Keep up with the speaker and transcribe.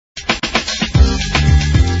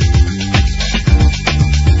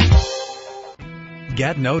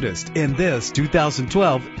Get noticed in this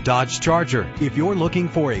 2012 Dodge Charger. If you're looking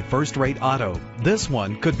for a first-rate auto, this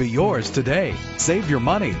one could be yours today. Save your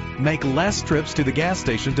money. Make less trips to the gas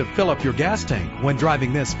station to fill up your gas tank when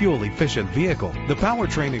driving this fuel-efficient vehicle. The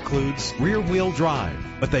powertrain includes rear-wheel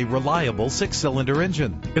drive with a reliable 6-cylinder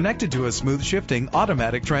engine connected to a smooth shifting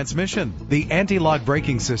automatic transmission. The anti-lock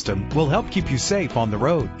braking system will help keep you safe on the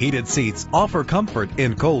road. Heated seats offer comfort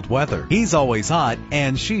in cold weather. He's always hot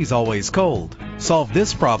and she's always cold. Solve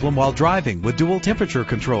this problem while driving with dual temperature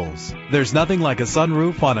controls. There's nothing like a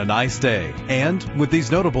sunroof on a nice day. And with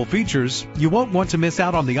these notable features, you won't want to miss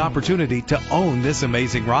out on the opportunity to own this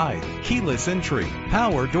amazing ride. Keyless entry,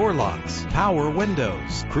 power door locks, power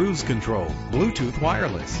windows, cruise control, Bluetooth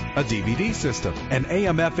wireless, a DVD system, an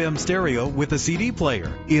AM/FM stereo with a CD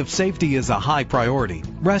player. If safety is a high priority,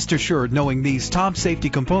 rest assured knowing these top safety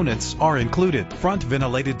components are included: front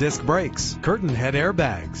ventilated disc brakes, curtain head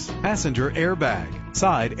airbags, passenger airbag,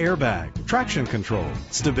 side airbag, traction control,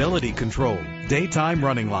 stability control, daytime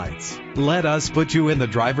running lights. Let us put you in the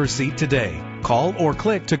driver's seat today. Call or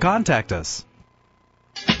click to contact us.